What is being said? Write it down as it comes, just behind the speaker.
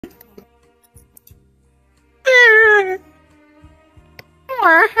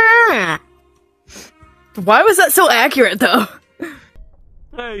Why was that so accurate, though?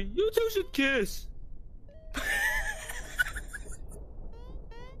 Hey, you two should kiss.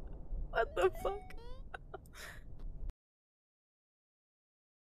 What the fuck?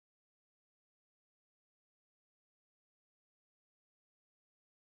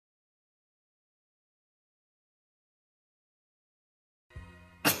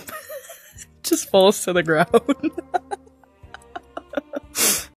 Just falls to the ground.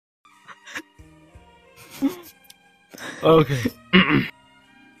 Okay.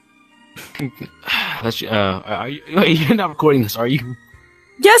 Let's. Are you? Wait, you're not recording this, are you?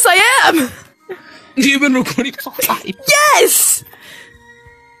 Yes, I am. You've been recording this whole time. Yes.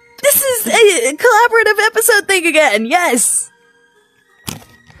 This is a collaborative episode thing again. Yes.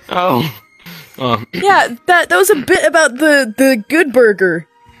 Oh. Yeah, that was a bit about the Good Burger.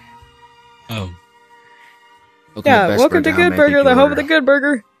 Oh. Yeah, welcome to Good Burger, the home of the Good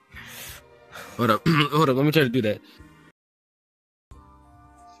Burger. Hold up, hold up. Let me try to do that.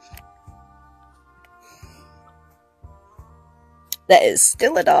 That is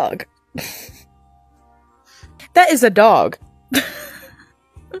still a dog. That is a dog.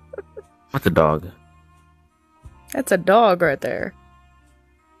 What's a dog? That's a dog right there.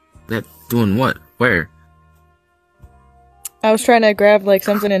 That doing what? Where? I was trying to grab like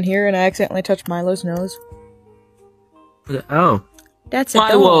something in here and I accidentally touched Milo's nose. Oh. That's a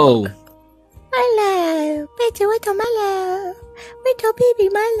Milo. dog. Milo, little Milo, little baby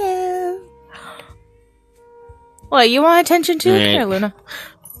Milo. What, you want attention too? Come here, Luna.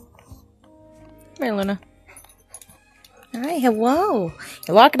 Come here, Luna. Hi, hello.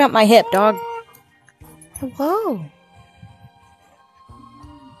 You're locking up my hip, dog. Hello.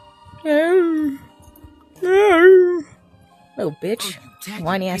 Little bitch.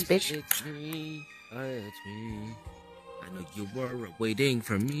 Whiny ass bitch. It's me. It's me. I know you were waiting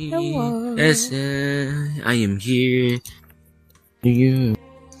for me. Hello. Listen, I am here. You.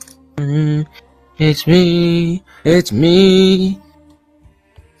 It's me. It's me.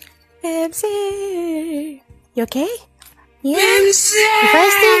 MC. You okay? Yeah. MC. You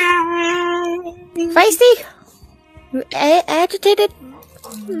feisty? Feisty? You agitated?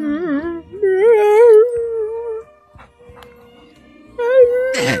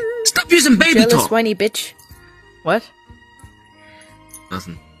 Stop using baby Jealous talk. whiny bitch. What?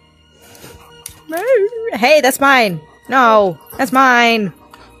 Nothing. Hey, that's mine. No, that's mine.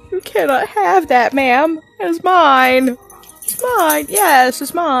 You cannot have that, ma'am. It's mine. It's mine. Yes,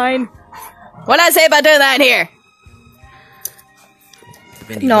 it's mine. What'd I say about doing that here?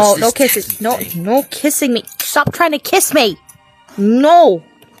 Benny, No, what's no this kisses. tacky No, thing? no kissing me. Stop trying to kiss me. No.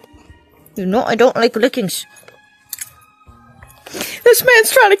 You know I don't like lickings. This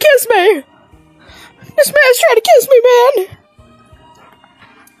man's trying to kiss me. This man's trying to kiss me, man.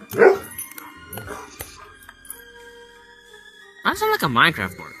 I sound like a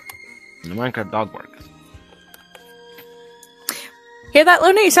Minecraft bark. A Minecraft dog bark. Hear that,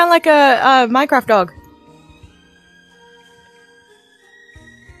 Luna? You sound like a Minecraft dog.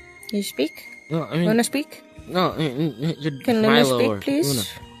 You speak? No, I mean, Luna speak? no. Can Luna speak, please? Luna.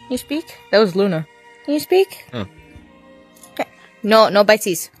 You speak? That was Luna. Can you speak? Oh. Okay. No, no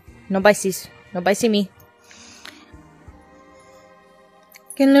bitesies. No bitesies. No bitesy me.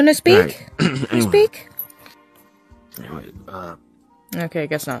 Can Luna speak? Right. You speak? Anyway, Okay, I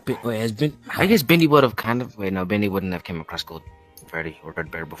guess not. wait, I guess Bendy would have kind of. Wait, no, Bendy wouldn't have came across Gold Freddy or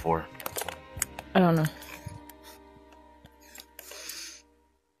Red Bear before. I don't know.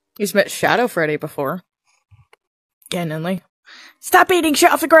 He's met Shadow Freddy before. Genuinely. Stop eating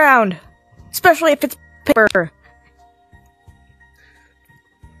shit off the ground! Especially if it's paper.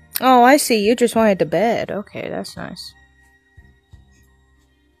 Oh, I see. You just wanted to bed. Okay, that's nice.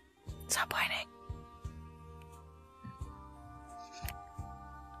 Stop whining.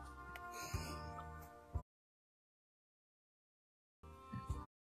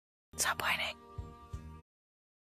 Stop whining.